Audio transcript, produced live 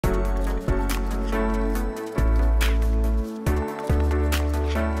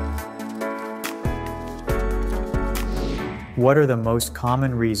What are the most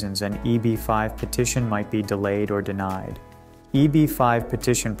common reasons an EB-5 petition might be delayed or denied? EB-5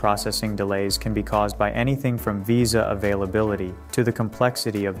 petition processing delays can be caused by anything from visa availability to the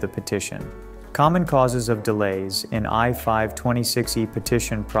complexity of the petition. Common causes of delays in I-526E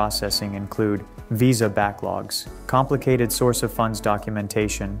petition processing include visa backlogs, complicated source of funds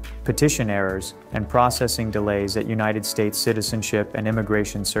documentation, petition errors, and processing delays at United States Citizenship and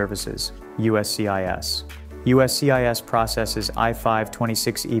Immigration Services, USCIS. USCIS processes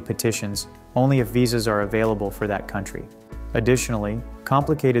I-526E petitions only if visas are available for that country. Additionally,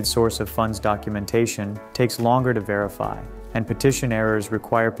 complicated source of funds documentation takes longer to verify, and petition errors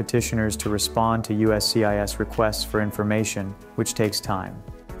require petitioners to respond to USCIS requests for information, which takes time.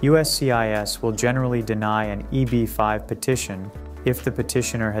 USCIS will generally deny an EB-5 petition if the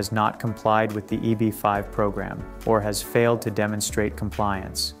petitioner has not complied with the EB-5 program or has failed to demonstrate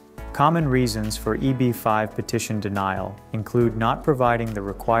compliance. Common reasons for EB-5 petition denial include not providing the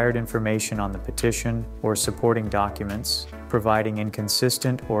required information on the petition or supporting documents, providing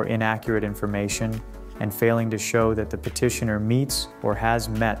inconsistent or inaccurate information, and failing to show that the petitioner meets or has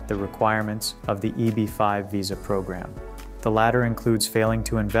met the requirements of the EB-5 visa program. The latter includes failing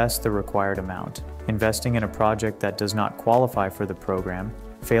to invest the required amount, investing in a project that does not qualify for the program,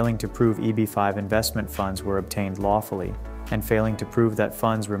 failing to prove EB-5 investment funds were obtained lawfully, and failing to prove that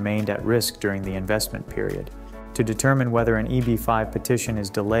funds remained at risk during the investment period. To determine whether an EB-5 petition is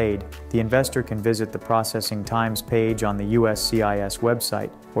delayed, the investor can visit the processing times page on the USCIS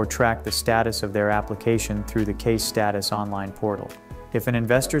website or track the status of their application through the Case Status online portal. If an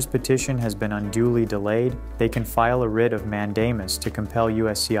investor's petition has been unduly delayed, they can file a writ of mandamus to compel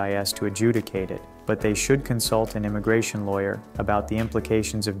USCIS to adjudicate it, but they should consult an immigration lawyer about the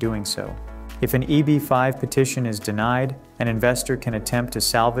implications of doing so. If an EB-5 petition is denied, an investor can attempt to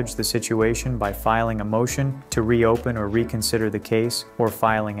salvage the situation by filing a motion to reopen or reconsider the case or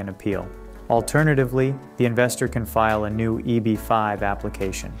filing an appeal. Alternatively, the investor can file a new EB-5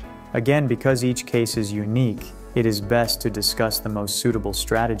 application. Again, because each case is unique, it is best to discuss the most suitable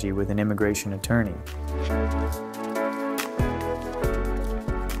strategy with an immigration attorney.